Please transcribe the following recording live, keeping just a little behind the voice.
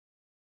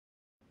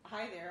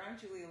Hi there, I'm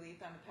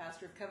Leeth. I'm the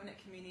pastor of Covenant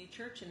Community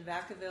Church in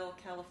Vacaville,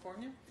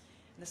 California.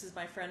 And this is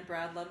my friend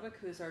Brad Ludwick,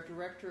 who is our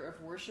director of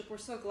worship. We're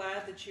so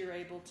glad that you're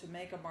able to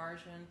make a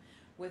margin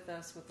with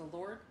us with the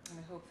Lord, and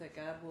we hope that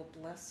God will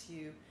bless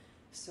you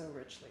so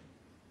richly.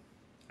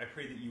 I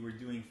pray that you are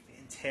doing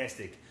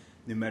fantastic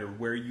no matter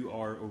where you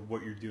are or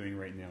what you're doing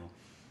right now.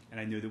 And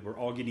I know that we're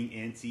all getting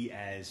antsy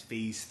as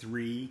phase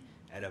 3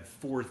 out of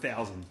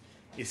 4,000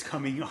 is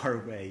coming our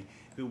way.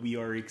 But we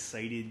are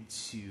excited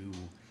to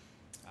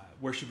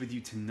worship with you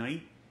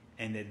tonight,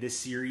 and that this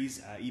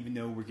series, even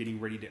though we're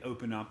getting ready to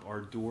open up our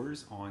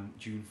doors on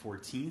June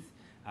 14th,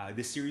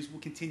 this series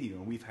will continue,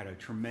 and we've had a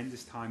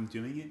tremendous time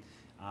doing it.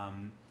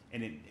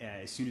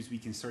 As soon as we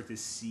can start to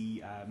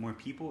see more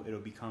people, it'll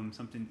become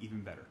something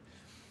even better.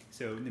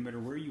 So no matter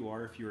where you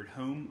are, if you're at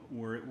home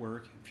or at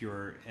work, if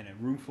you're in a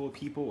room full of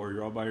people or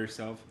you're all by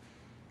yourself,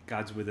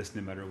 God's with us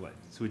no matter what.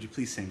 So would you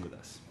please sing with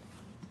us?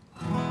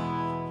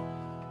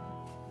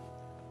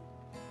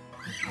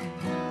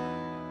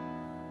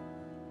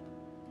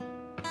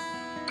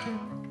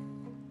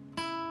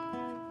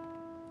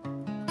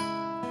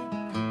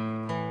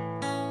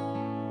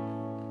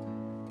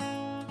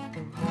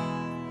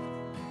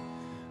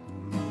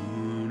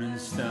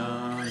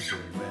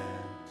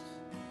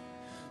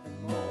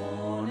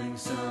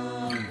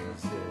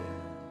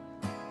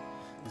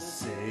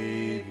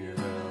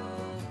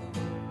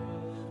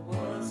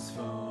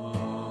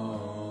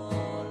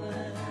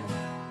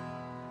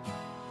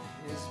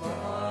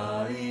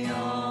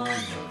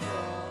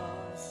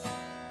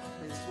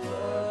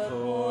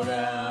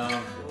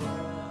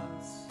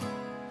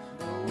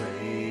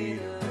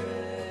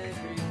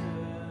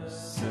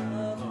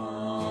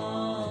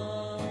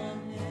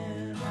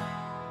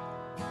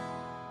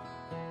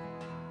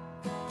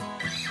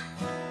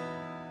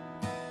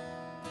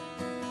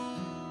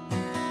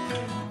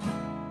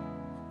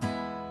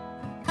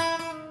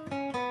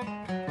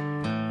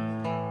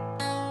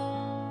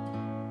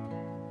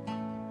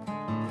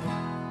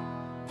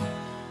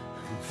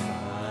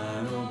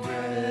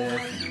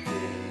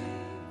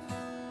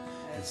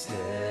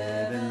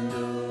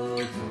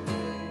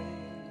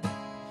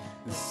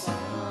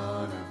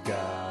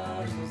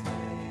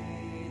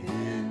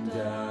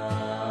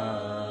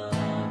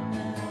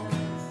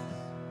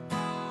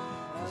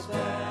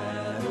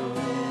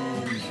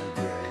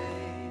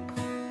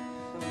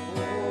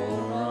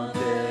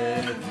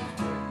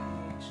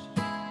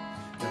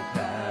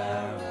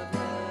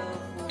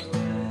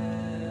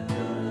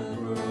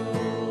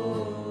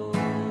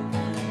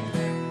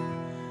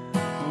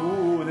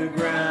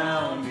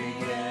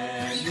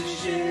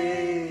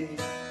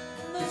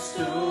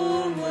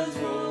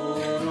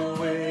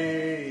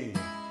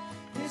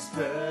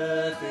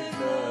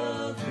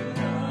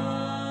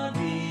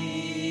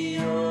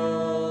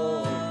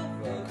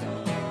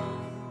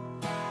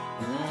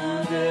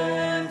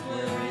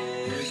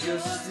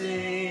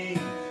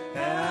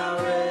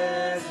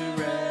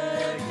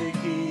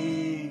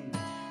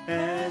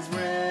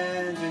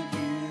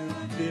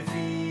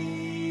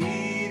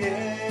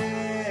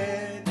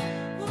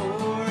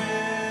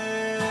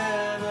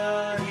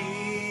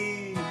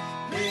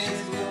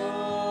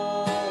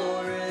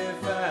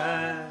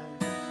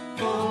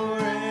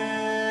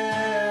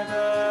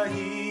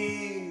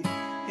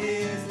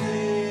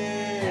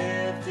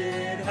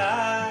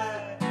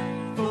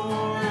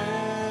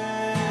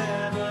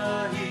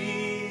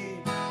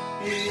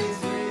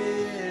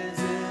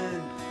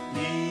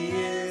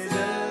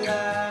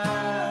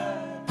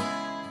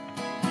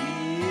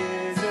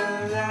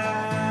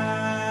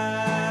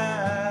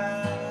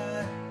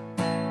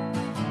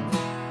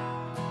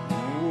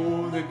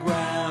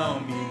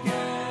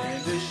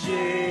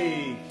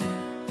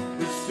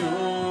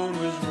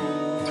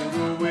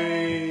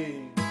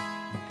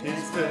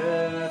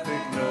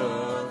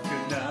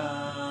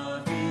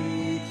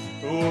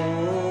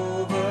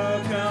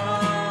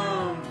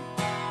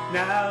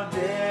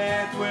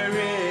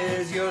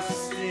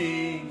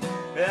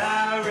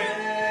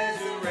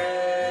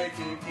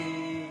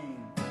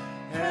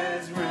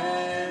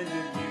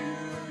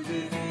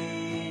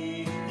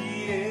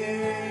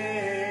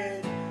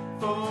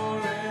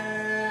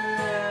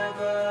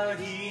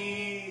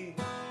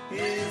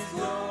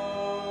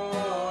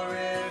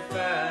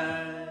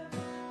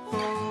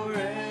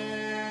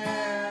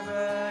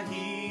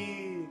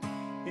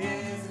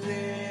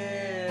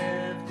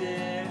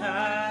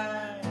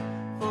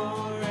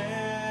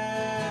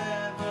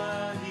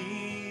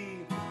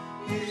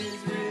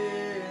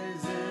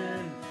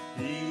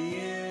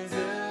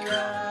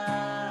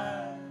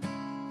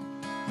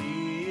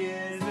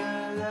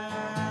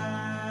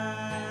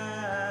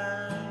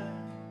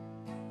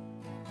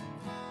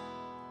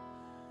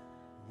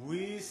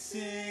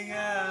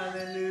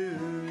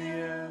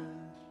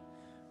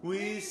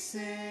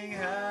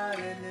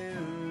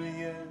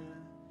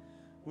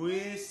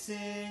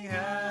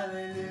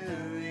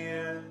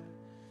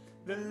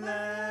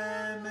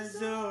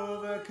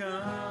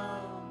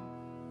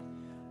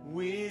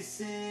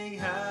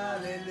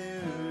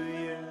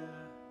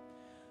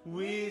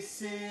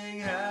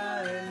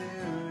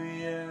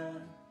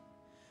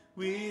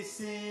 We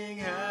sing sing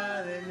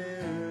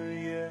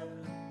hallelujah.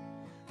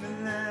 The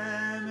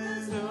Lamb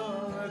has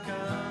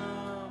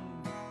overcome.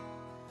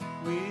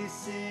 We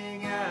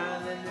sing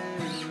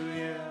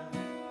hallelujah.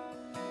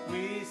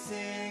 We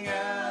sing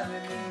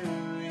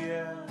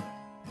hallelujah.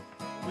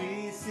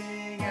 We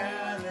sing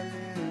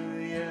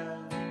hallelujah.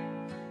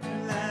 The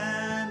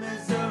Lamb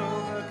has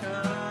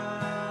overcome.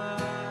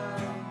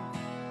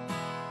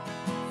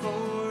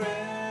 Forever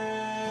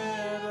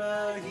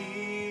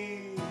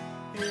He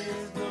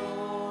is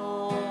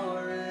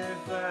glorified.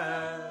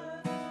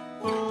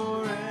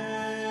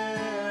 Forever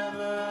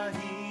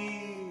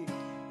He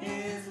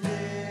is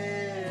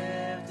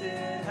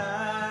lifted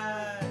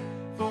high.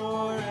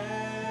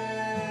 Forever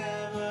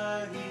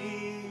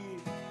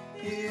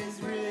He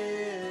is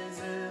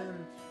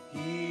risen.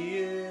 He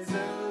is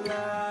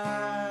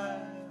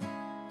alive.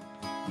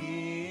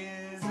 He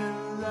is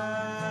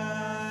alive.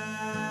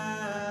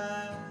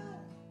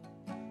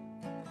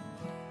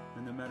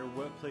 And no matter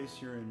what place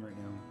you're in right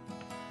now,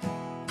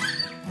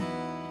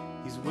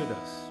 He's with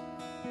us.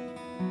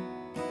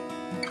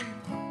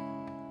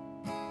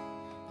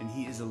 And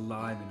He is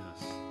alive in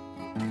us.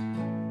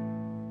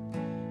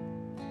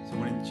 So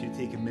why don't you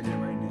take a minute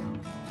right now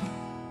and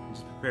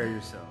just prepare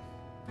yourself.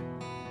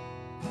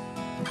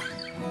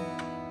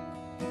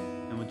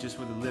 And we'll just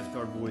lift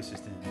our voices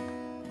to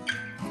Him.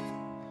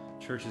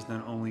 Church is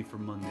not only for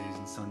Mondays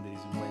and Sundays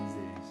and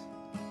Wednesdays.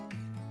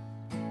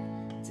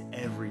 It's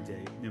every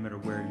day, no matter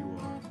where you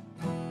are.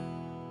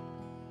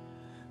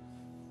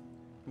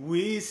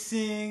 We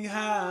sing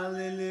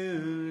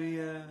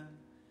hallelujah.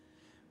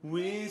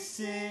 We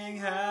sing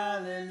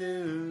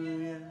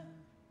hallelujah.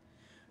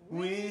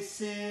 We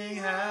sing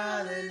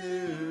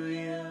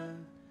hallelujah.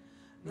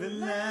 The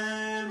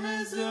Lamb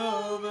has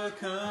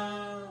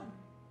overcome.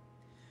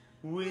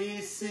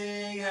 We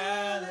sing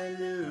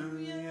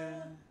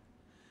hallelujah.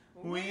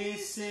 We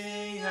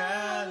sing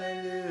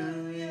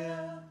hallelujah.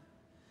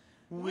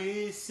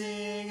 We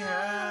sing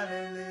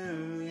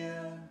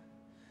hallelujah.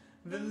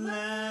 The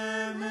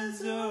Lamb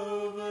has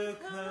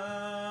overcome.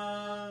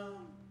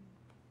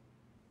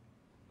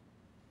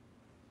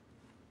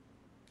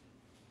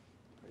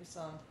 Pretty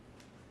song.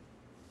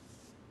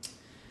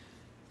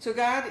 So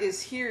God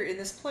is here in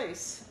this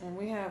place, and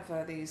we have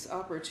these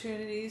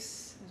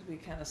opportunities as we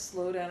kind of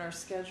slow down our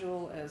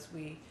schedule, as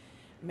we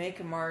make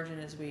a margin,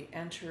 as we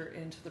enter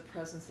into the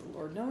presence of the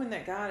Lord, knowing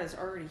that God is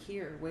already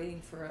here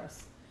waiting for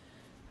us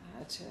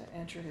to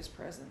enter His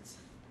presence.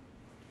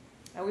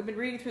 We've been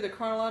reading through the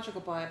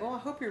chronological Bible. I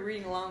hope you're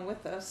reading along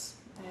with us,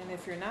 and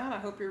if you're not, I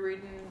hope you're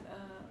reading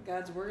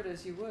God's Word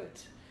as you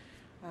would.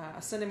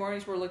 Sunday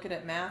mornings we're looking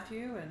at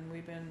Matthew, and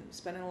we've been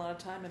spending a lot of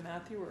time in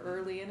Matthew. We're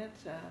early in it,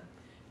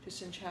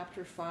 just in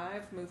chapter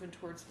 5, moving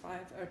towards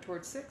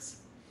 6.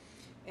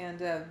 And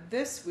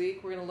this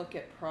week we're going to look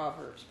at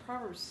Proverbs.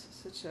 Proverbs,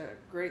 such a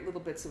great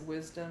little bits of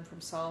wisdom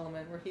from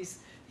Solomon, where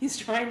he's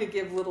trying to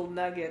give little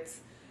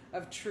nuggets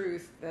of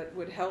truth that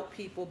would help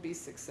people be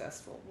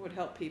successful, would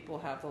help people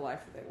have the life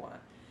that they want.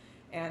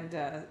 And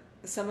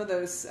some of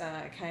those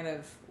kind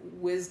of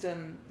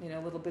wisdom,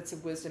 little bits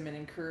of wisdom and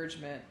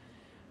encouragement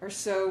are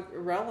so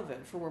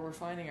relevant for where we're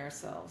finding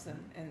ourselves.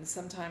 And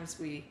sometimes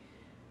we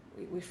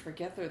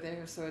forget they're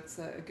there, so it's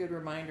a good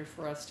reminder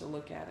for us to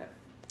look at it.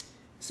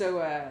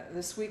 So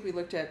this week we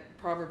looked at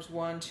Proverbs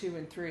 1, 2,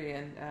 and 3,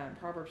 and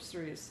Proverbs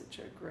 3 is such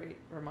a great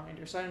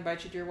reminder. So I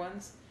invite you, dear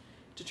ones,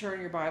 to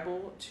turn your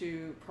Bible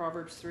to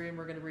Proverbs 3, and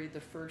we're going to read the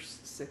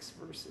first 6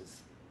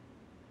 verses.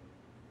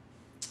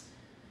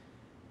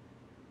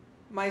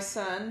 My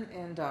son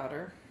and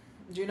daughter,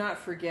 do not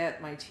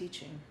forget my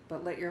teaching,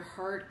 but let your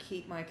heart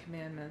keep my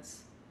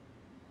commandments.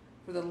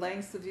 For the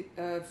length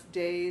of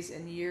days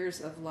and years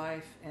of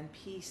life and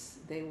peace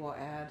they will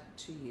add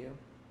to you.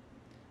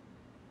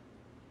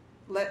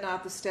 Let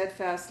not the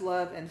steadfast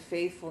love and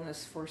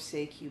faithfulness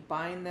forsake you.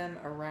 Bind them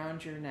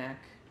around your neck.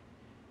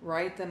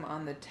 Write them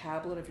on the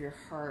tablet of your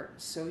heart,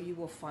 so you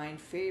will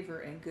find favor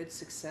and good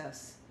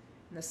success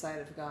in the sight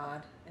of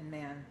God and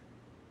man.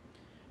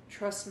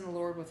 Trust in the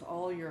Lord with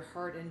all your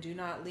heart, and do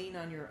not lean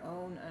on your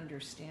own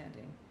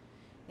understanding.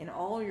 In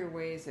all your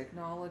ways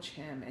acknowledge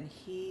Him, and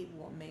He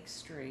will make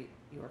straight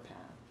your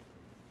path.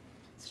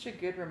 Such a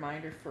good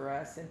reminder for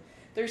us. And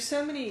there's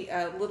so many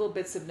little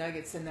bits of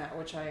nuggets in that,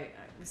 which I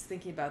was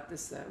thinking about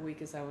this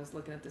week as I was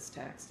looking at this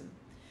text. And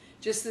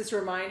just this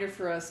reminder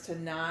for us to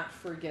not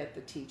forget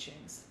the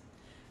teachings.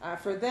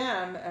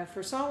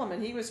 For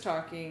Solomon, he was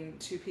talking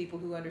to people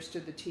who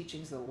understood the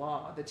teachings of the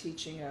law, the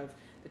teaching of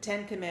the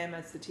 10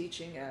 Commandments, the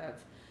teaching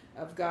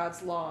of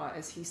God's law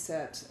as He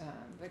set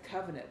the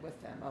covenant with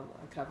them, a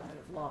covenant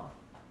of law.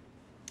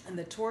 And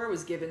the Torah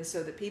was given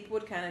so that people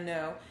would kind of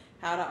know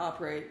how to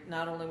operate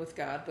not only with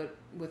God, but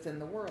within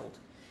the world.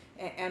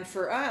 And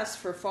for us,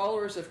 for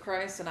followers of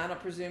Christ, and I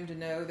don't presume to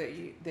know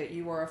that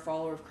you are a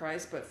follower of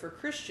Christ, but for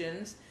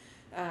Christians,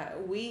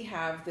 we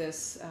have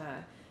this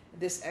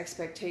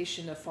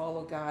expectation to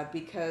follow God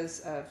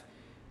because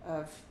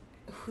of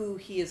who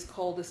He has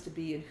called us to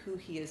be and who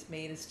He has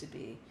made us to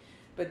be.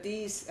 But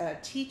these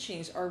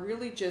teachings are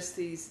really just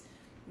these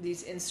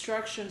these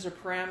instructions or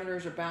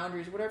parameters or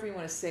boundaries, whatever you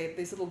want to say,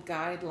 these little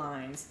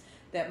guidelines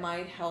that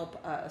might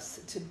help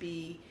us to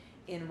be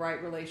in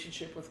right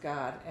relationship with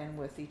God and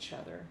with each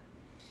other.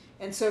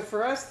 And so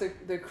for us,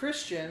 the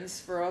Christians,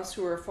 for us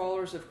who are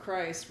followers of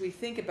Christ, we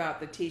think about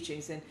the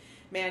teachings. And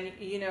man,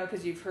 you know,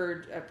 because you've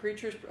heard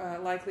preachers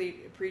likely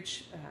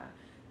preach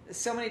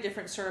so many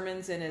different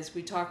sermons, and as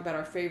we talk about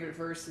our favorite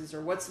verses,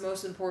 or what's the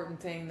most important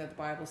thing that the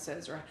Bible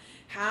says, or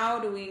how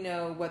do we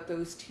know what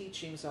those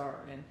teachings are?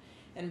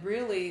 And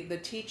really, the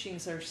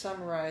teachings are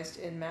summarized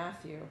in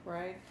Matthew,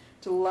 right?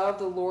 To love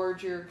the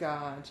Lord your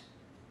God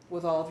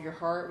with all of your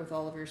heart, with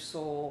all of your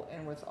soul,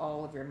 and with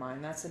all of your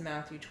mind. That's in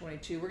Matthew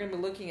 22. We're going to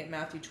be looking at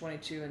Matthew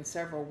 22 in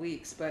several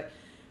weeks, but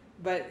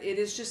it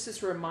is just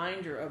this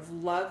reminder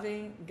of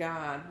loving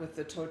God with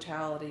the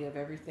totality of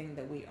everything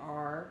that we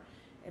are,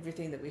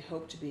 everything that we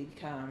hope to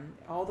become,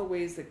 all the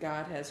ways that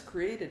God has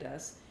created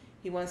us.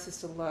 He wants us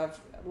to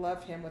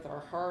love Him with our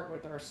heart,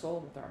 with our soul,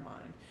 with our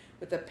mind,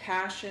 with the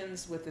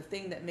passions, with the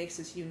thing that makes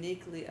us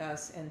uniquely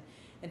us, and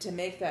to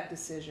make that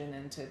decision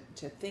and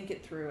to think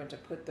it through and to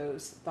put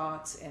those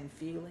thoughts and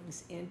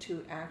feelings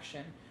into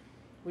action,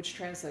 which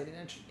translated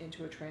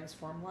into a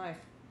transformed life.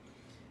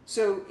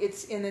 So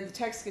and then the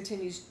text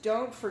continues,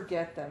 don't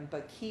forget them,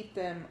 but keep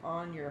them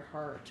on your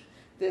heart.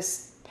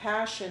 This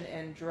passion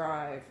and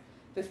drive,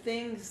 the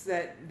things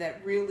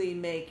that really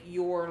make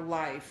your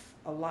life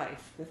a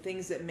life, the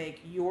things that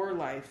make your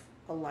life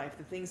a life,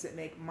 the things that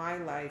make my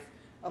life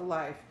a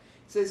life.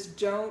 It says,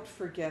 don't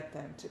forget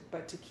them,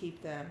 but to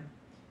keep them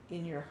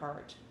in your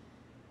heart.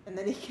 And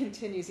then he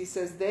continues, he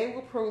says, they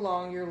will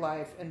prolong your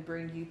life and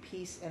bring you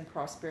peace and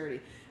prosperity.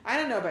 I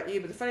don't know about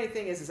you, but the funny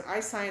thing is I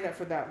signed up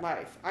for that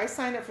life. I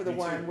signed up for the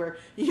one where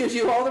you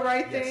do all the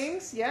right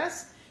things.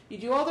 Yes, you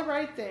do all the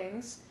right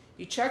things.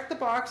 You check the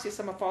box. Yes,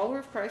 I'm a follower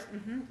of Christ.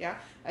 Yeah,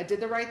 I did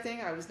the right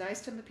thing. I was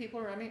nice to the people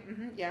around me.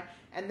 Yeah,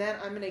 and then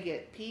I'm going to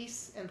get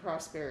peace and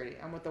prosperity.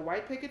 I want the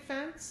white picket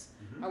fence.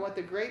 I want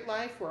the great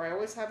life where I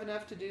always have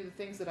enough to do the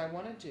things that I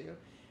want to do.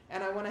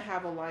 And I want to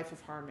have a life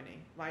of harmony.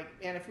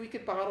 And if we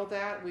could bottle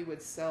that, we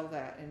would sell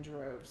that in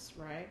droves,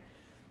 right?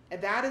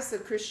 And that is the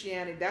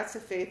Christianity. That's the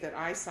faith that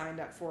I signed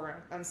up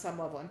for on some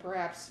level, and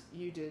perhaps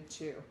you did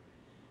too.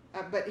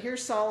 But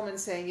here's Solomon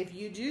saying, if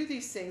you do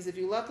these things, if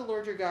you love the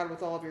Lord your God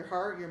with all of your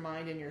heart, your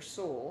mind, and your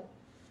soul,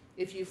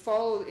 if you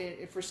follow,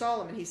 for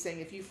Solomon, he's saying,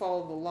 if you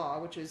follow the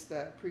law, which is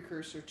the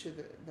precursor to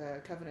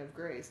the covenant of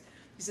grace,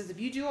 he says, if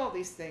you do all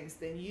these things,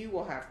 then you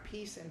will have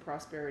peace and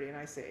prosperity. And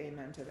I say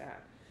amen to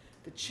that.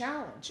 The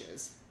challenge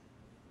is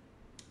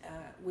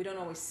we don't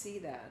always see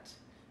that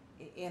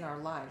in our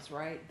lives,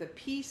 right? The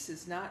peace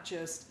is not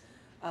just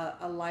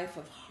a life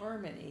of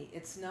harmony.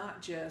 It's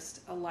not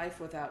just a life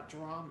without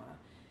drama.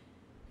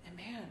 And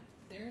man,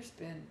 there's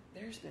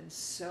been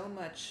so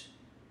much,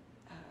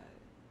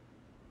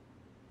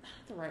 not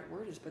the right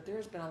word is, but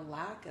there's been a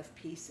lack of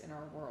peace in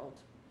our world.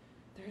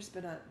 There's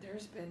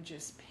been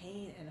just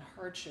pain and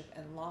hardship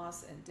and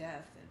loss and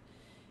death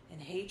and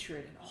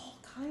hatred and all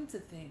kinds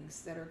of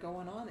things that are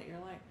going on that you're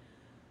like,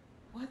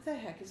 what the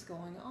heck is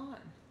going on?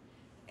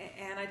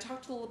 And I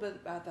talked a little bit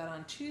about that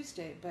on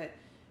Tuesday,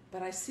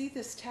 but I see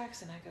this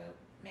text and I go,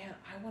 man,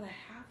 I want to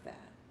have that.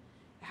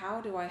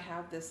 How do I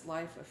have this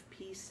life of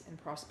peace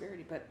and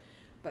prosperity?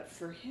 But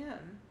for him,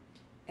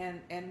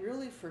 and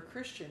really for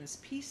Christians,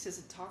 peace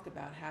doesn't talk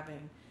about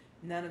having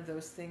none of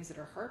those things that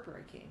are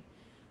heartbreaking.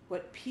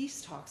 What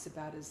peace talks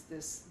about is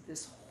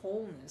this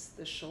wholeness,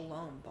 the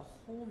shalom, the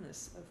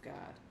wholeness of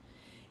God.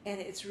 And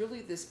it's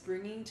really this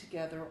bringing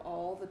together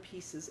all the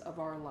pieces of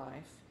our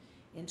life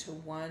into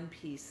one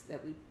piece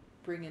that we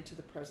bring into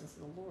the presence of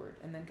the Lord.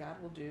 And then God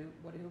will do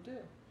what He'll do.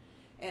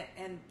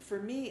 And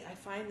for me, I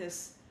find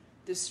this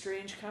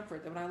strange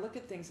comfort that when I look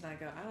at things and I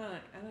go, I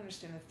don't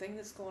understand a thing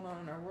that's going on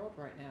in our world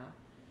right now.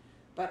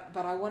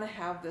 But I want to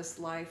have this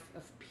life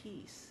of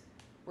peace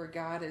where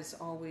God is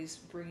always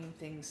bringing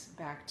things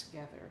back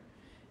together.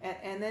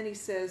 And then He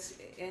says,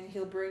 and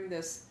He'll bring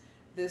this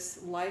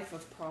life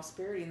of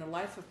prosperity. And the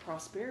life of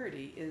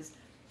prosperity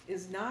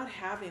is not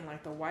having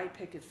like the white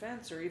picket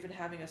fence or even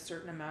having a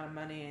certain amount of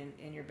money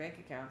in your bank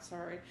account.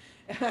 Sorry.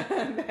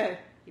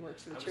 He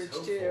works for the church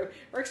too.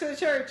 Works for the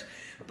church.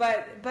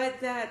 But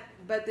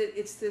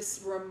it's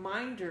this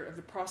reminder of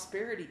the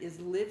prosperity is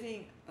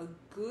living a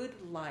good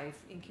life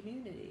in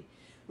community,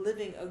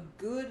 living a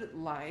good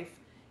life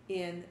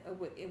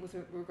with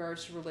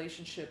regards to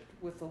relationship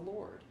with the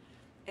Lord.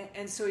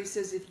 And so he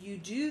says, if you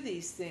do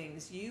these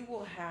things, you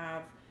will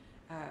have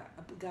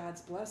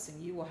God's blessing.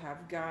 You will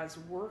have God's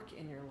work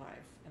in your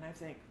life. And I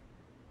think,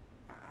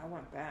 I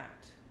want that.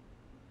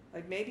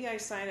 Like maybe I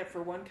signed up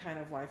for one kind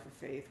of life of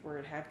faith where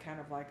it had kind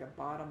of like a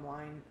bottom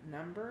line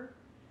number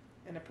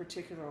and a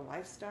particular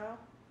lifestyle.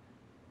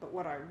 But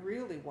what I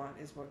really want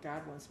is what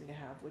God wants me to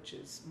have, which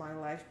is my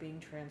life being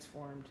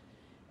transformed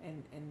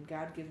and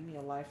God giving me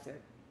a life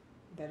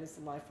that is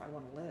the life I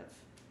want to live,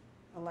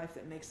 a life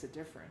that makes a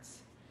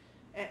difference.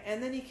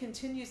 And then he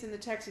continues in the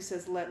text, he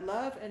says, let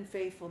love and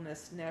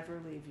faithfulness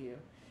never leave you.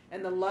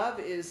 And the love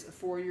is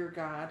for your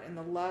God, and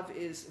the love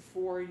is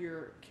for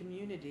your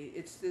community.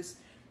 It's this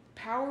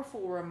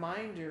powerful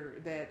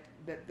reminder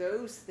that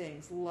those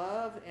things,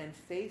 love and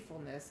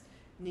faithfulness,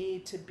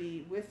 need to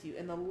be with you.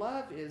 And the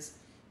love is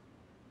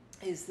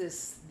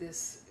this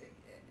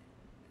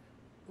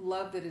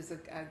love that is a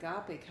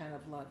agape kind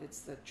of love.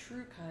 It's the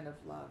true kind of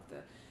love,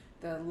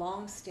 the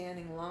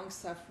long-standing,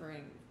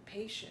 long-suffering,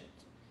 patient,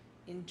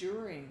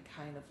 enduring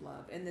kind of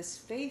love. And this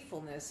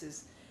faithfulness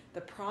is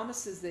the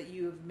promises that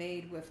you have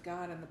made with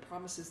God and the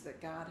promises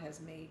that God has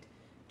made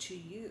to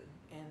you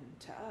and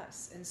to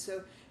us. And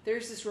so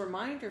there's this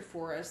reminder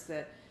for us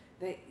that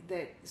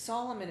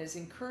Solomon is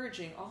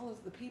encouraging all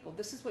of the people.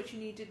 This is what you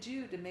need to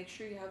do to make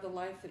sure you have the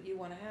life that you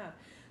want to have.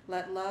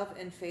 Let love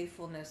and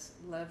faithfulness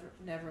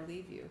never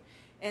leave you.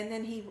 And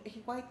then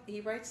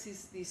he writes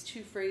these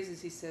two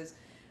phrases. He says,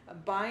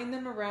 bind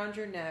them around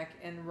your neck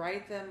and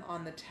write them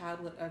on the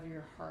tablet of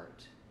your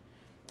heart.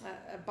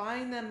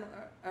 Bind them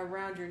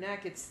around your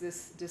neck. It's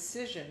this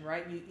decision,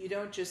 right? You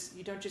don't just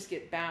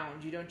get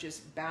bound. You don't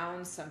just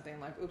bound something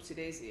like oopsie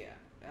daisy.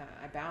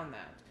 I bound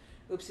that.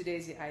 Oopsie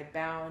daisy. I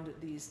bound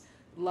these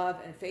love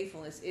and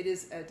faithfulness. It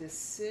is a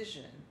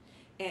decision,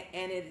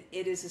 and it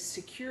is a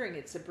securing.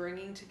 It's a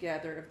bringing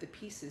together of the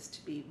pieces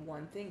to be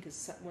one thing.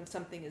 Because when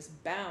something is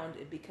bound,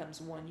 it becomes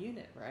one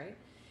unit, right?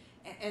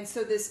 And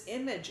so this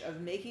image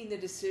of making the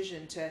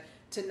decision to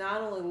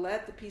not only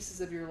let the pieces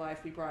of your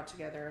life be brought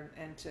together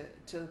and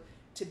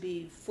to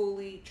be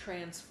fully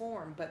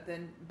transformed, but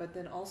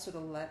then also to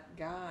let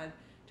God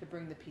to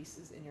bring the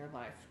pieces in your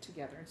life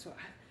together. And so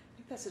I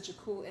think that's such a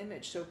cool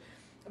image. So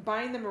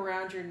bind them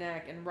around your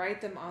neck and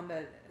write them on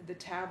the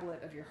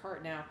tablet of your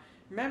heart. Now,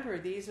 remember,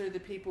 these are the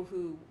people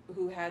who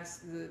had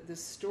the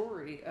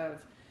story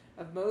of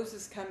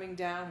Moses coming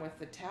down with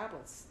the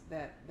tablets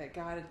that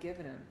God had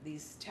given him.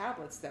 These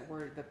tablets that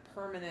were the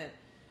permanent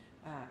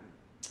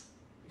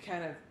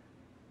kind of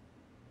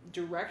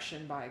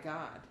direction by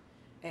God.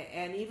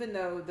 And even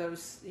though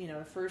those,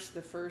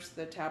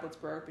 the tablets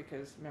broke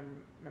because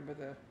remember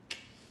the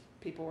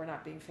people were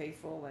not being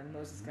faithful, and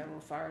Moses got a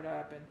little fired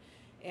up,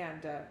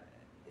 and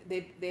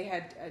they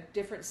had a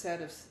different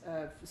set of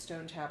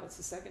stone tablets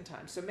the second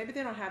time. So maybe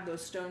they don't have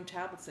those stone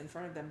tablets in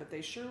front of them, but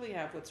they surely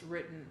have what's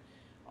written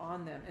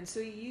on them. And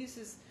so he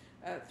uses,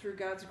 through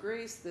God's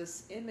grace,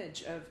 this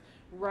image of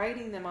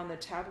writing them on the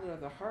tablet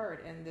of the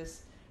heart, and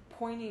this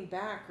pointing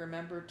back,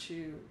 remember,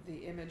 to the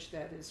image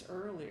that is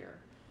earlier.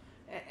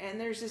 And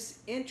there's this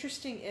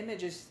interesting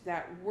image, is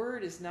that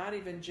word is not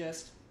even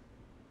just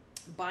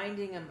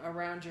binding them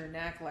around your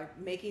neck, like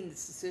making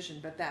this decision,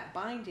 but that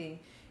binding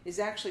is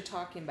actually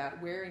talking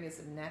about wearing as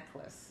a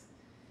necklace,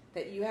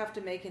 that you have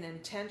to make an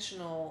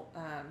intentional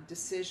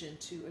decision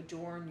to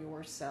adorn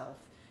yourself,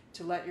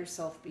 to let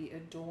yourself be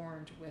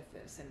adorned with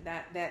this. And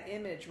that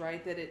image,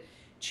 right, that it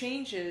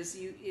changes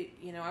you.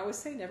 I always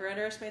say, never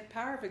underestimate the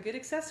power of a good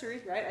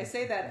accessory, right? I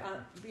say that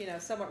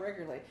somewhat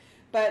regularly.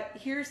 But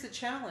here's the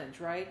challenge,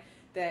 right?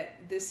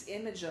 That this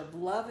image of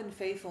love and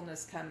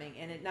faithfulness coming,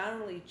 and it not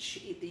only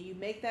that you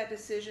make that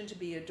decision to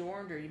be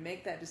adorned, or you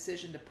make that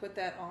decision to put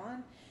that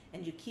on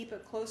and you keep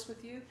it close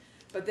with you,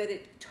 but that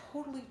it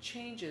totally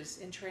changes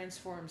and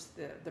transforms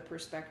the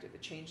perspective.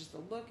 It changes the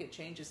look, it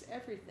changes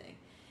everything.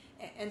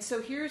 And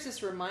so here's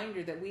this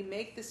reminder that we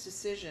make this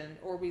decision,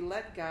 or we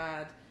let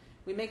God,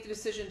 we make the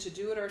decision to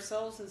do it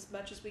ourselves as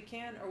much as we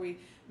can, or we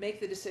make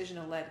the decision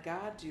to let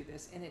God do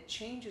this, and it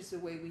changes the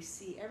way we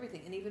see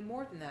everything. And even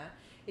more than that,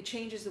 it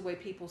changes the way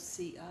people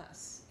see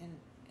us. And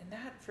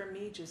that, for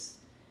me, just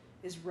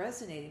is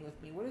resonating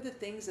with me. What are the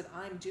things that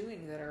I'm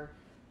doing that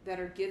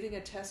are giving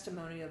a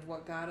testimony of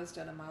what God has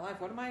done in my life?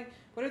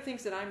 What are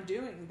things that I'm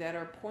doing that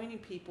are pointing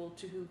people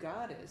to who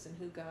God is and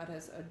who God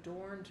has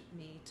adorned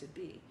me to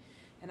be?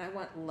 And I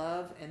want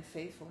love and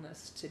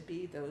faithfulness to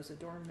be those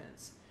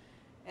adornments.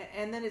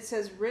 And then it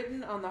says,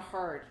 written on the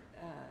heart,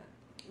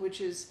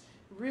 which is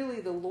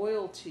really the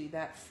loyalty.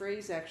 That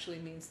phrase actually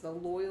means the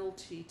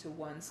loyalty to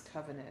one's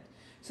covenant.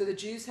 So the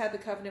Jews had the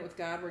covenant with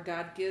God, where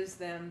God gives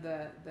them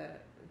the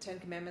Ten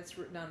Commandments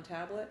written on a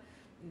tablet.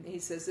 And he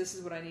says, this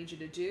is what I need you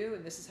to do,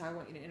 and this is how I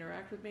want you to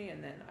interact with me,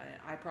 and then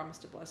I promise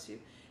to bless you.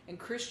 And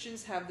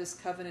Christians have this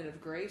covenant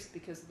of grace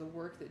because of the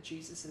work that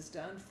Jesus has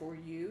done for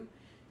you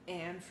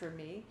and for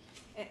me.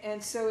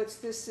 And so it's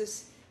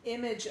this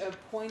image of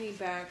pointing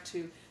back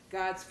to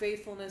God's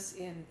faithfulness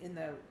in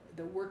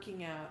the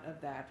working out of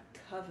that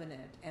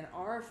covenant, and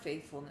our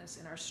faithfulness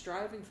and our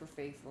striving for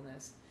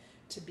faithfulness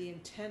to be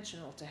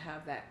intentional to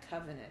have that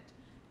covenant,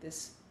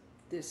 this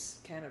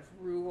kind of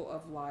rule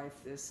of life,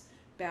 this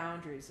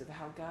boundaries of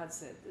how God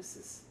said this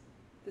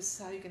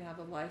is how you can have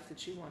the life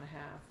that you want to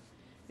have.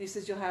 And he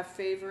says you'll have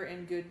favor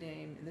and good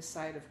name in the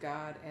sight of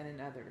God and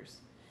in others.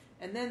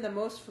 And then the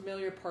most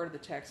familiar part of the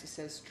text, he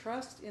says,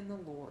 trust in the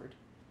Lord.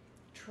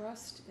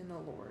 Trust in the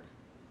Lord.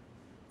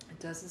 It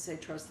doesn't say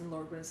trust in the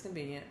Lord when it's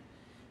convenient.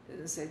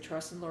 It doesn't say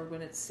trust in the Lord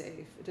when it's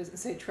safe. It doesn't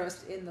say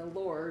trust in the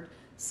Lord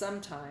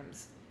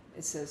sometimes.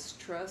 It says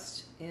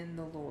trust in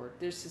the Lord.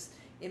 There's this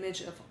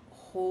image of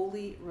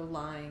wholly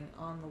relying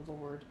on the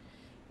Lord,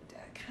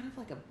 kind of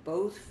like a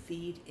both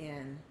feet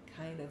in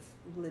kind of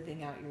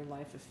living out your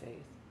life of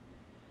faith.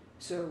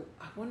 So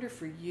I wonder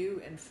for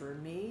you and for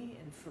me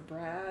and for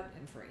Brad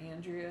and for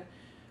Andrea,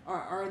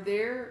 are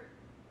there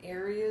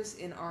areas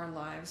in our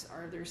lives,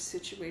 are there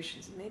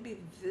situations,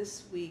 maybe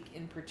this week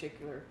in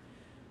particular,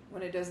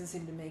 when it doesn't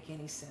seem to make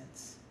any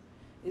sense?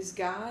 Is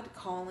God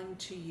calling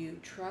to you,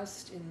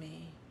 trust in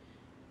me?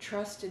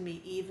 Trust in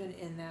me even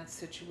in that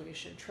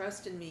situation.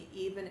 Trust in me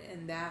even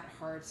in that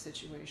hard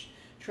situation.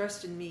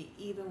 Trust in me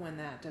even when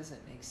that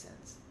doesn't make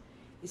sense.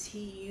 Is he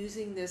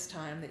using this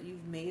time that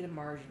you've made a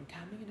margin,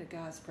 coming into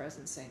God's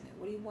presence, saying,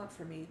 what do you want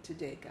from me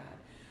today, God?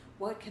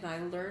 What can I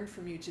learn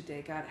from you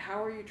today, God?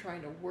 How are you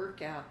trying to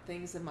work out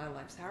things in my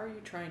life? How are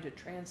you trying to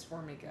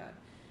transform me, God?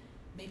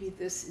 Maybe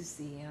this is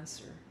the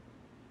answer.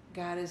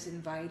 God is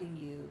inviting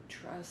you,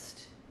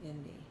 trust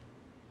in me.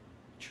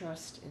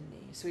 Trust in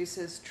me. So he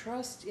says,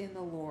 trust in the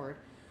Lord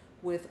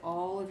with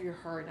all of your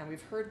heart. Now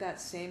we've heard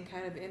that same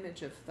kind of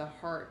image of the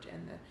heart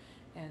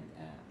and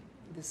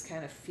this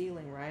kind of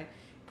feeling, right?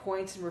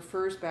 Points and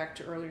refers back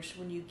to earlier. So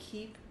when you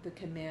keep the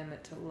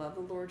commandment to love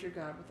the Lord your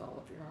God with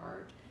all of your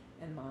heart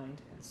and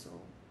mind and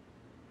soul,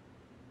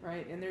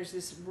 right? And there's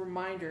this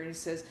reminder, and he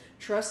says,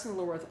 trust in the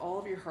Lord with all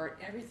of your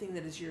heart, everything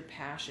that is your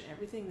passion,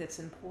 everything that's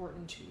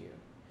important to you,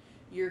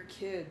 your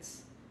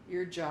kids,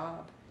 your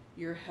job,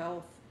 your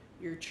health,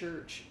 your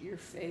church, your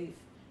faith,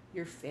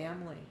 your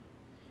family,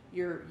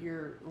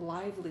 your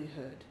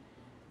livelihood,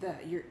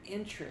 your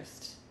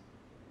interest,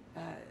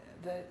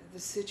 the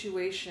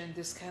situation,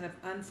 this kind of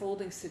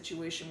unfolding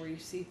situation where you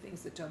see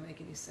things that don't make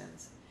any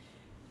sense.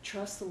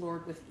 Trust the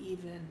Lord with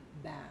even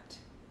that.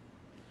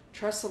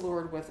 Trust the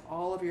Lord with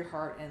all of your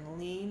heart and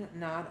lean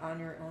not on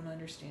your own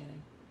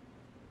understanding.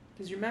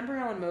 Because you remember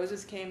how when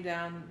Moses came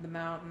down the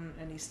mountain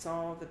and he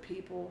saw the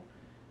people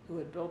who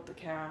had built the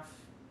calf,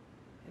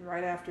 and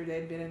right after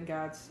they'd been in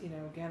God's,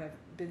 kind of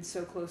been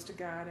so close to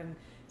God and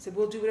said,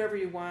 we'll do whatever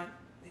you want.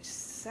 The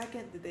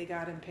second that they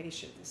got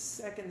impatient, the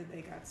second that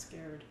they got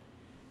scared,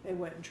 they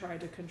went and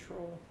tried to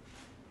control.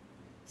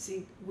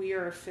 See, we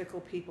are a fickle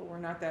people. We're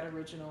not that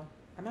original.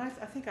 I mean,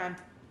 I think I'm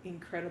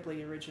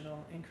incredibly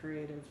original and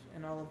creative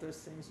and all of those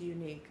things,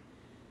 unique.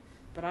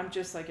 But I'm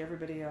just like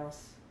everybody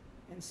else.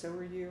 And so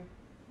are you.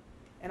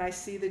 And I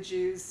see the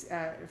Jews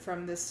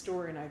from this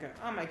story and I go,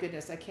 oh my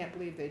goodness, I can't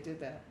believe they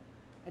did that.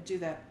 I do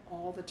that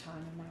all the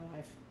time in my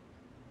life.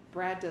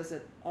 Brad does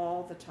it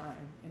all the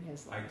time in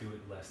his life. I do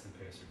it less than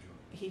Pastor Joy.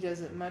 He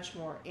does it much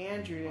more.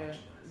 Andrea, Much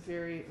less.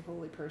 very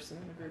holy person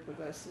in the group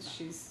with us,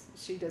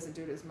 she doesn't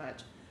do it as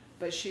much,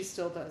 but she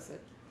still does it.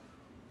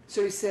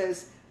 So he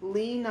says,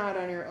 lean not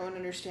on your own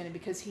understanding,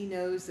 because he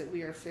knows that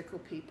we are fickle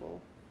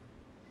people.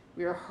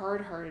 We are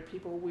hard-hearted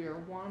people. We are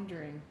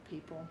wandering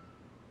people.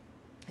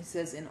 He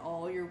says, in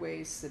all your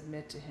ways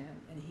submit to him,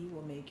 and he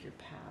will make your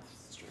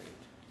path straight.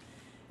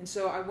 And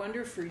so I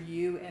wonder for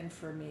you and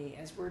for me,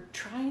 as we're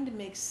trying to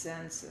make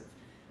sense of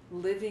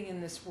living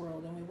in this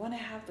world, and we want to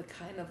have the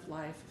kind of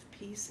life of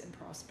peace and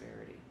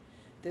prosperity,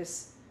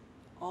 this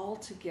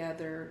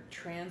altogether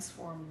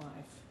transformed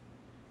life,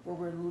 where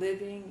we're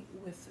living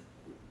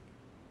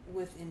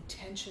with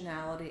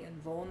intentionality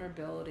and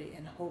vulnerability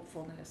and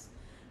hopefulness,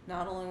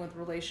 not only with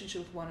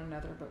relationship with one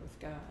another, but with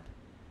God.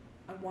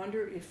 I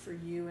wonder if for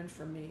you and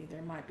for me,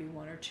 there might be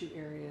one or two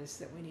areas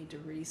that we need to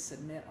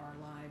resubmit our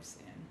lives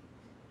in.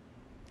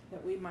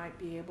 That we might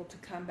be able to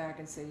come back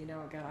and say, you know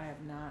what, God, I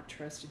have not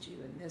trusted you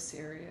in this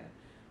area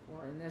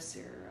or in this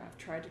area. I've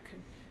tried to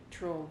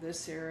control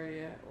this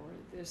area or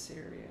this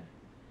area.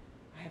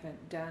 I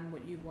haven't done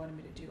what you wanted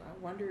me to do.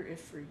 I wonder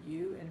if for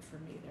you and for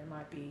me, there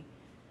might be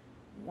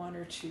one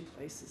or two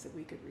places that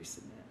we could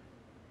resubmit.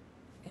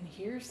 And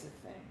here's the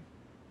thing.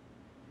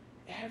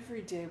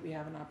 Every day we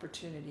have an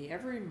opportunity,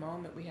 every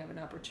moment we have an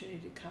opportunity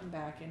to come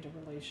back into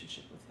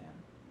relationship with him.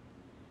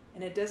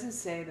 And it doesn't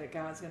say that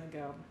God's going to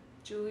go,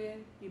 Julia,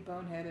 you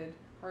boneheaded,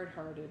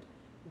 hard-hearted,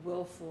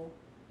 willful,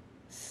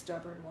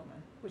 stubborn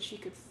woman, which he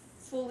could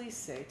fully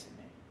say to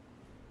me.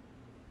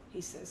 He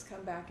says,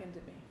 come back into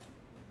me.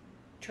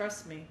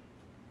 Trust me.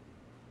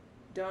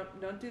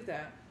 Don't do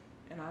that,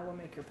 and I will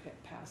make your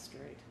path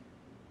straight.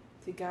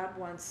 See, God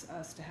wants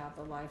us to have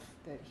the life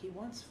that he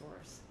wants for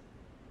us,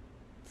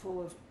 full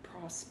of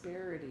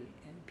prosperity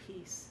and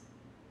peace,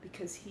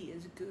 because he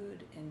is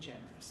good and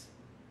generous.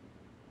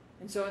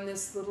 And so in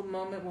this little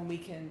moment when we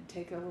can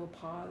take a little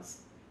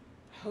pause,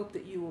 I hope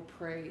that you will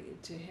pray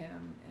to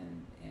him,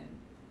 and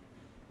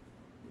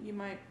you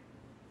might,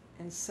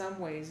 in some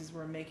ways, as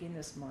we're making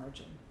this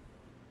margin,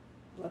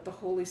 let the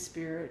Holy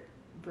Spirit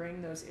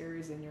bring those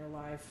areas in your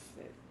life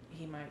that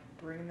he might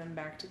bring them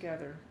back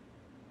together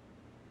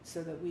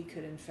so that we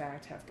could, in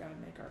fact, have God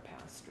make our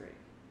path straight.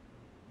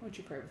 Would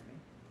you pray with me?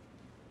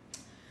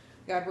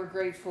 God, we're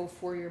grateful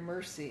for your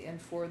mercy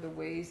and for the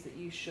ways that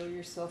you show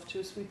yourself to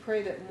us. We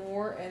pray that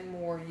more and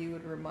more you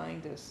would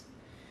remind us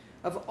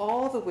of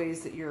all the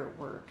ways that you're at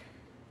work.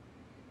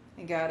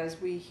 And God, as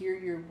we hear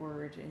your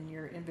word and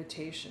your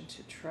invitation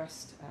to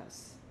trust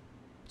us,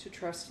 to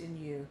trust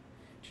in you,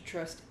 to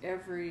trust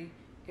every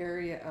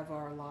area of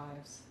our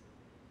lives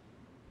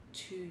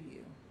to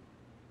you,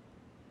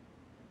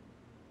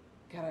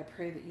 God, I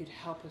pray that you'd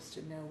help us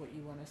to know what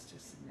you want us to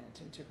submit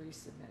and to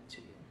resubmit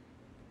to you.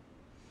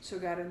 So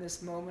God, in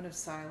this moment of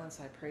silence,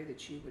 I pray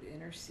that you would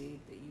intercede,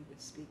 that you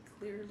would speak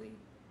clearly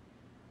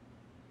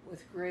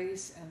with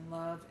grace and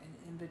love and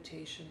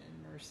invitation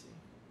and mercy.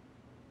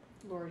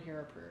 Lord, hear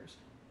our prayers.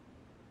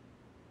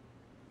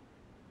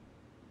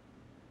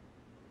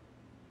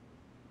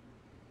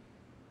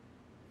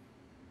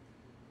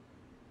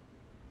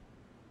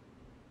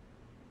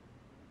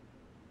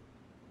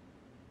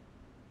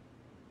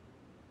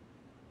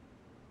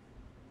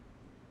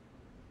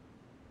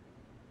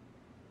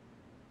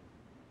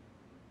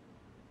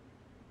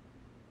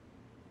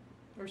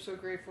 We're so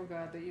grateful,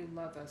 God, that you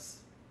love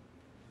us,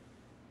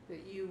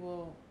 that you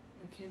will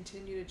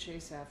continue to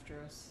chase after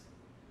us,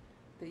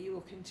 that you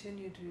will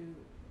continue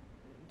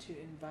to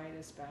invite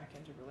us back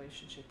into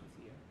relationship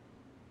with you.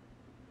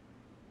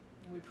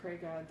 And we pray,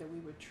 God, that we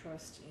would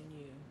trust in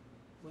you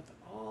with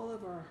all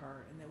of our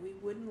heart, and that we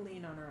wouldn't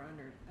lean on our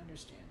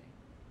understanding,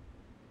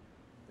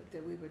 but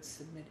that we would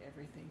submit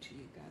everything to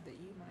you, God, that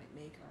you might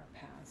make our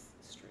path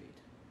straight.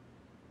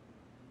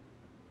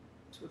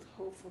 So with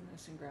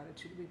hopefulness and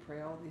gratitude, we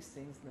pray all these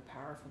things in the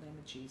powerful name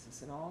of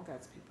Jesus, and all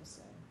God's people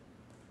say.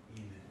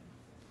 Amen.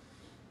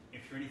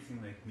 If you're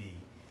anything like me,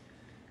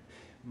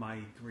 my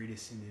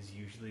greatest sin is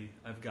usually,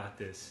 I've got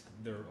this,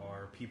 there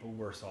are people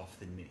worse off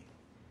than me.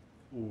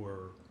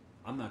 Or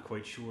I'm not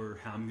quite sure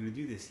how I'm going to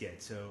do this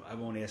yet, so I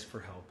won't ask for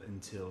help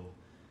until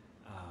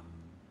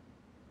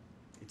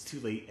it's too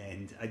late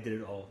and I did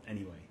it all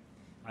anyway.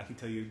 I can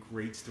tell you a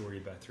great story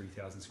about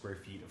 3,000 square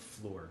feet of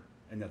floor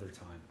another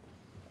time.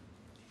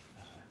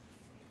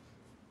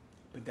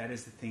 But that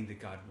is the thing that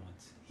God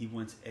wants. He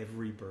wants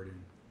every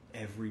burden,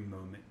 every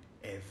moment,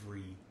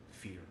 every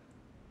fear,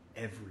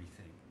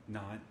 everything.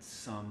 Not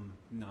some,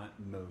 not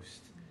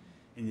most.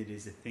 And it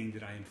is a thing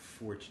that I am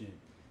fortunate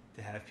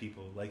to have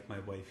people like my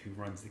wife who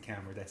runs the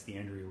camera. That's the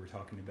Andrea we're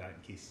talking about,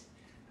 in case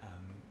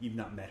you've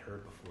not met her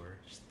before.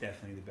 She's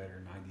definitely the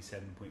better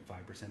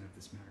 97.5% of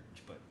this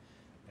marriage. But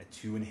that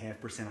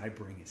 2.5% I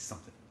bring is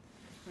something.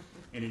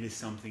 And it is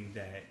something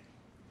that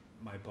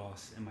my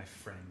boss and my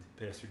friend,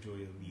 Pastor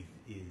Julia Leeth,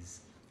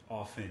 is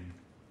often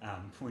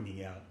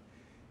pointing out,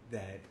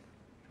 that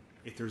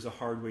if there's a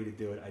hard way to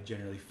do it, I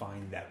generally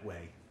find that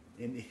way.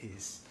 And it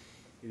is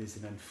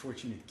an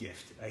unfortunate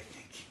gift, I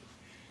think.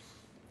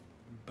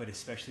 But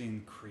especially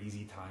in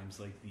crazy times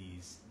like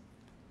these,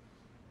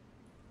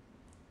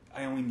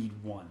 I only need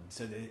one,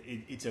 so that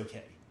it's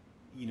okay.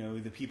 You know,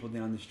 the people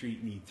down the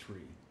street need 3.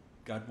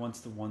 God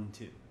wants the one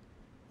too.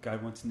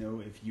 God wants to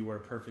know if you are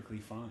perfectly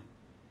fine.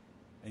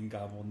 And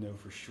God will know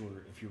for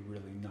sure if you're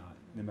really not,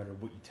 no matter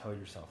what you tell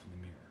yourself in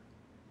the mirror.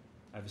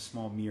 I have a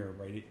small mirror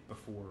right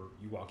before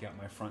you walk out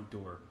my front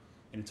door,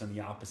 and it's on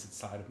the opposite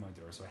side of my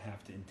door, so I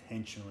have to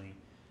intentionally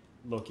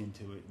look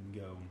into it and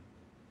go,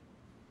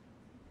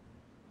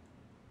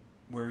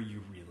 where are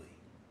you really?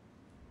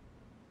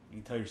 You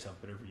can tell yourself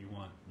whatever you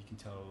want. You can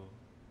tell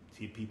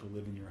people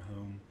live in your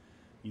home.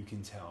 You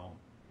can tell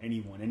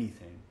anyone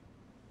anything,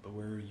 but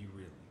where are you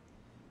really?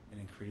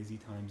 And in crazy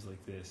times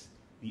like this,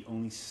 the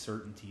only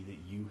certainty that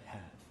you have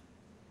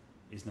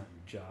is not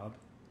your job,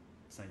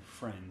 it's not your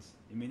friends,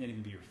 it may not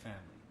even be your family.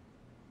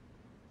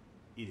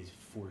 It is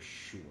for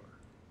sure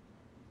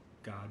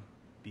God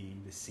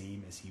being the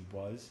same as he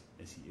was,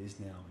 as he is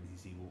now, and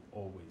as he will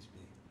always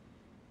be.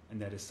 And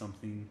that is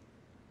something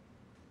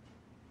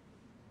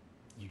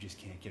you just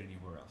can't get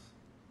anywhere else.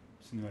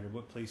 So no matter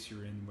what place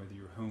you're in, whether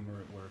you're home or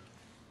at work,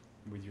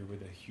 whether you're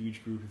with a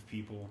huge group of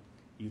people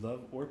you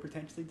love or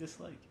potentially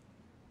dislike,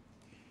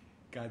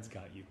 God's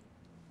got you.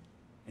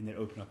 And then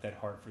open up that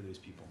heart for those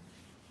people.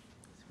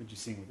 So would you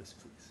sing with us,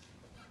 please?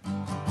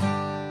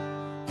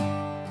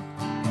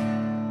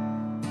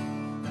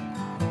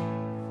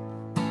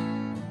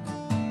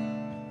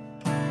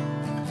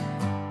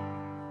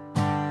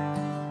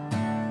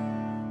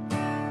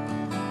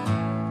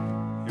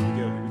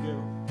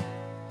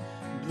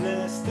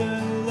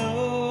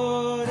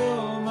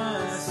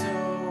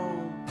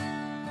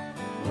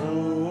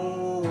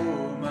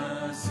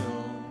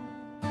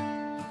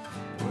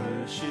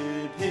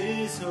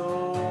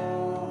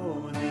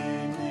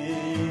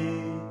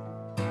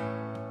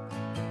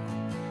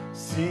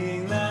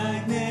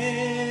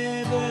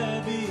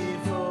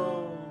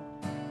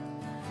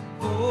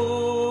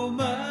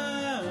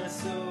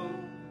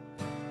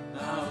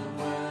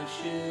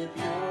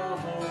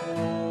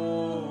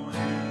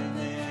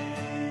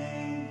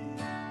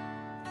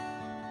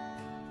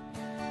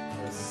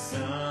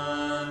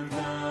 Sun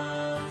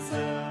comes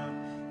up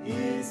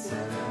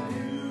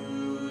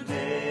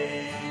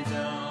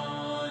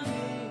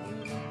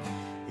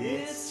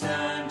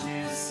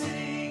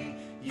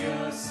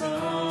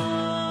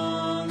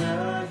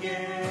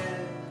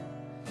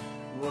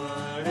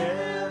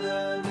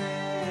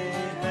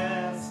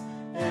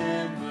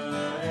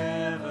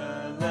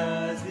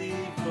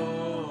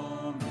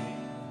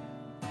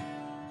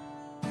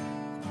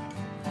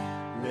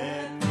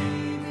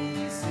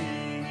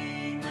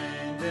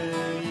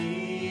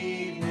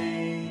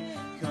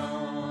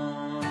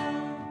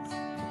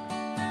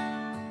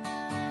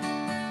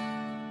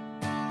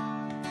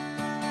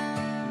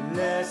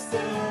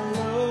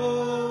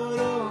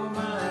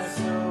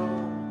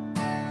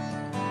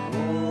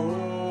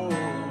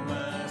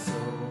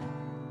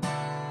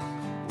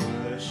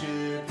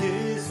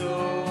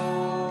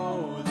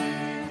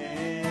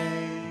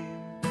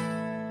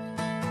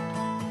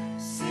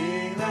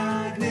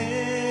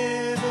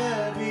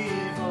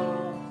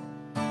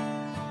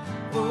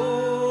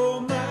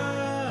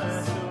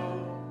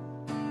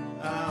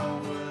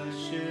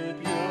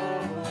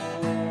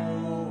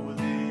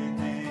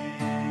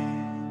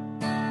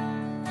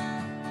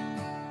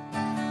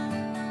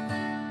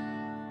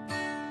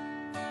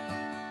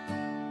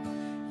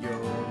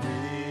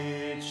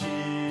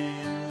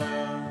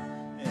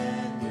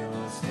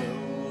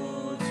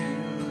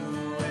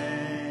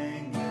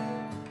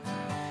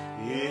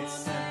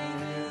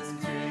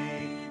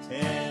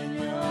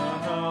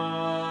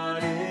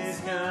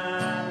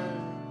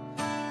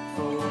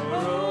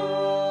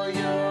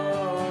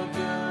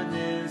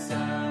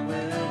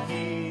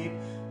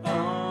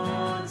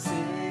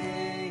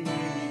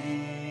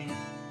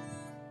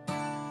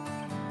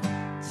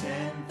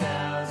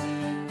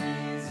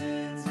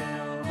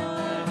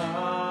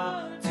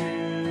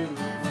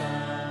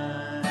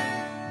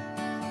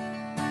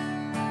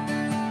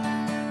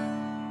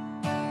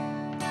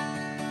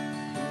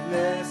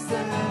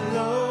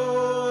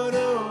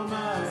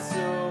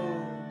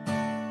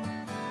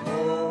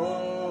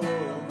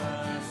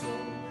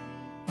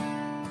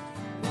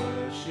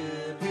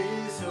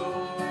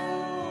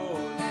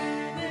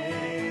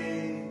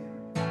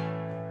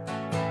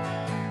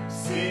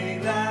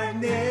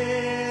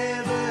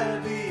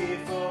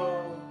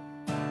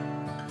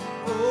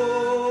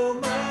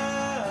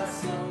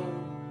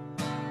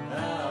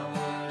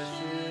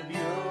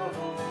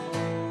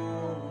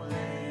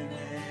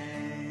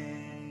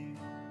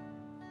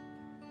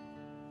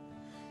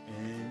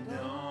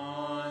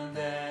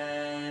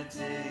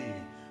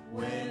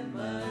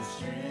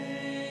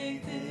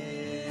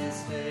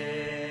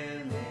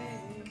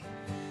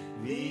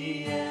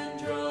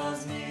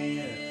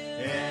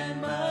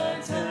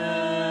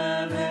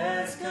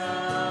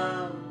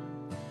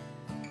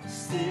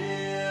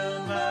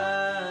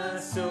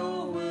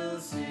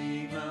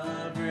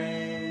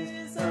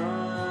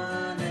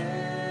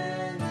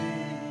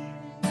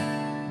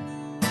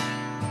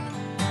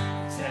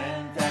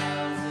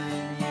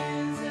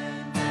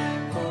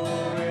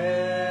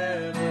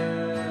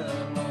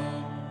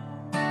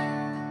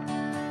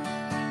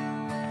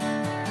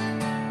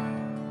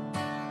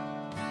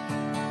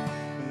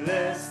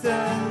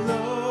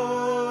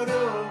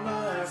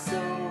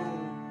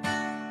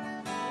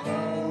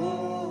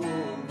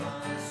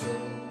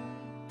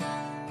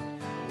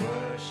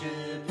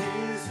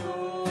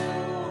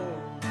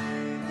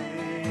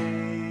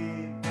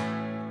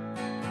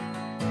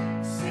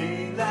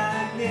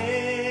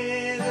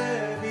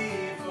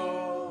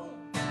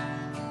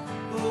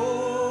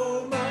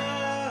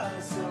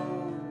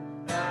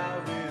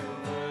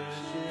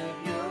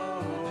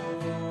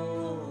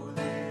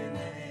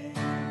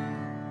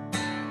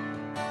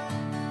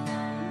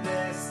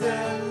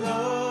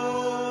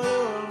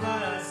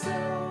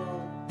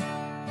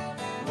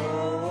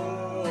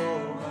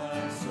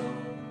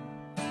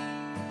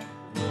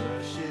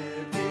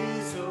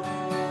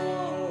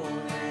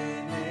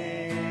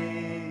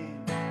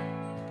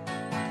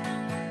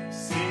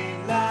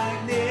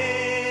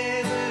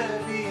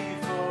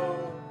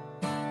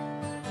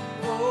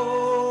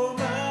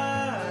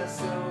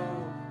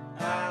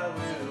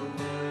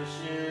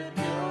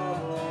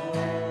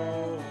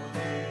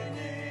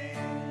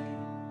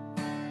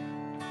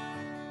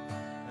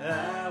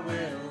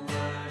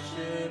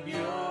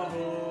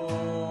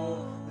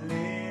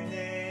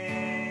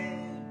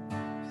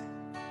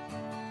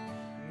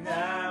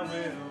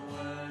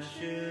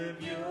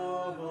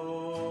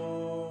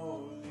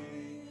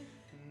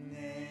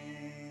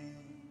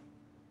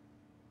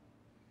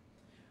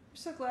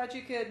so glad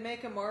you could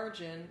make a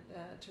margin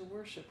to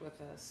worship with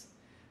us.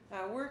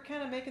 We're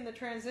kind of making the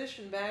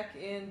transition back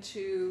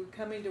into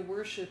coming to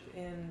worship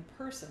in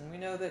person. We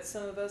know that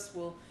some of us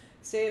will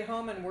stay at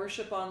home and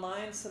worship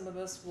online. Some of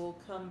us will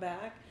come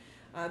back.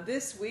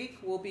 This week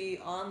will be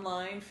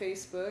online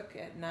Facebook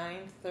at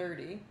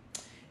 9:30.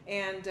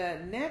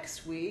 And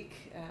next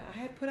week, I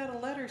had put out a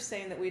letter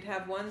saying that we'd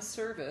have one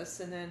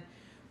service, and then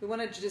we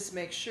wanted to just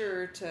make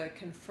sure to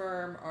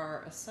confirm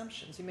our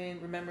assumptions. You may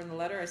remember in the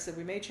letter I said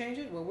we may change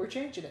it. Well, we're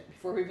changing it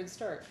before we even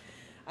start.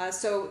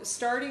 So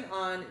starting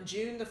on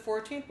June the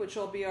 14th, which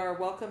will be our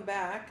welcome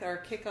back, our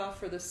kickoff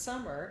for the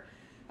summer,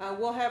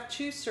 we'll have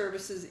 2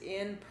 services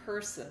in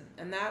person,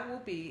 and that will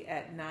be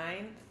at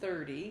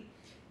 9:30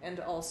 and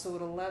also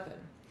at 11.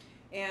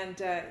 And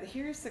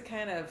here's the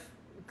kind of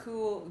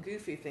cool,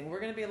 goofy thing. We're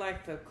going to be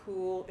like the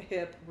cool,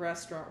 hip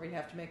restaurant where you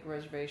have to make a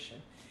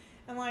reservation.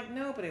 And like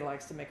nobody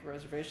likes to make a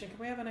reservation. Can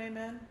we have an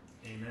amen?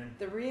 Amen.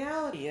 The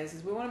reality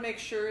is we want to make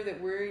sure that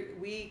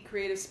we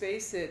create a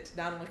space that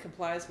not only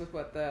complies with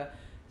what the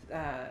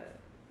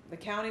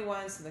county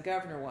wants and the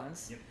governor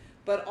wants, yep,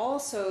 but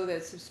also that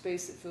it's a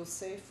space that feels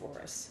safe for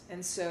us.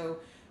 And so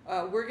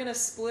we're going to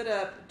split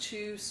up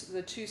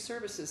the 2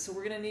 services. So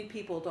we're going to need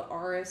people to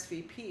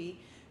RSVP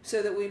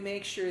so that we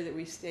make sure that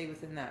we stay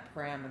within that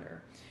parameter.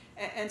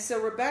 And so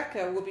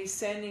Rebecca will be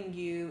sending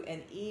you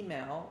an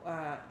email.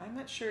 I'm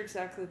not sure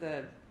exactly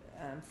the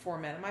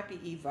format. It might be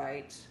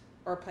Evite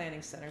or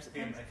Planning Center. I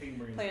think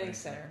we're in Planning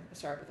Center.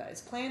 Sorry about that. It's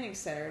Planning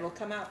Center. It'll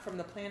come out from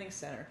the Planning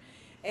Center.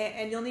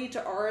 And you'll need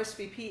to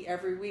RSVP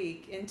every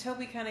week until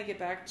we kind of get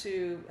back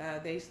to,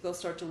 they'll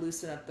start to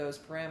loosen up those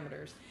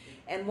parameters.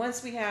 And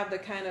once we have the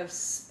kind of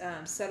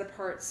set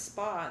apart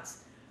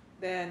spots,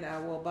 then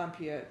we'll bump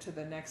you to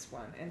the next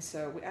one. And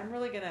so I'm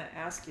really going to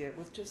ask you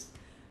with just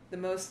the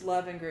most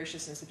love and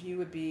graciousness if you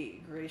would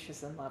be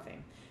gracious and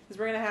loving. Because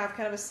we're going to have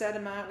kind of a set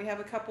amount. We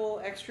have a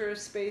couple extra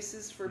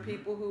spaces for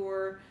people who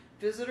are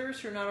visitors,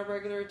 who are not our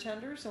regular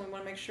attenders, and we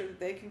want to make sure that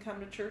they can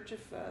come to church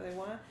if they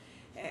want.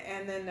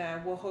 And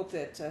then we'll hope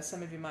that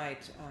some of you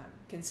might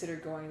consider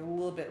going a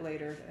little bit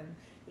later, and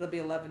it'll be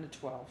 11 to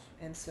 12.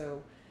 And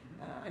so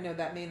I know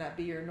that may not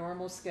be your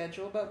normal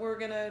schedule, but we're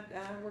gonna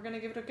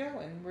give it a go,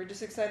 and we're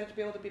just excited to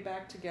be able to be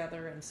back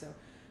together. And so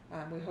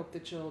we hope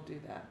that you'll do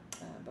that.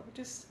 But we're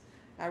just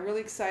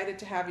really excited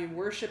to have you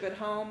worship at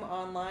home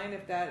online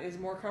if that is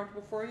more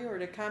comfortable for you, or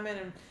to come in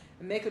and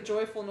make a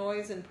joyful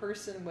noise in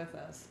person with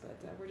us. But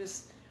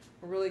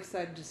we're really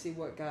excited to see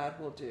what God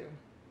will do.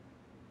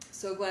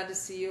 So glad to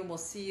see you, and we'll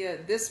see you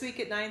this week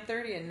at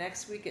 9:30 and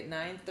next week at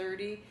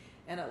 9:30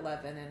 and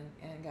 11.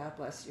 And God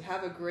bless you.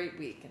 Have a great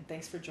week, and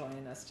thanks for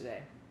joining us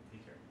today.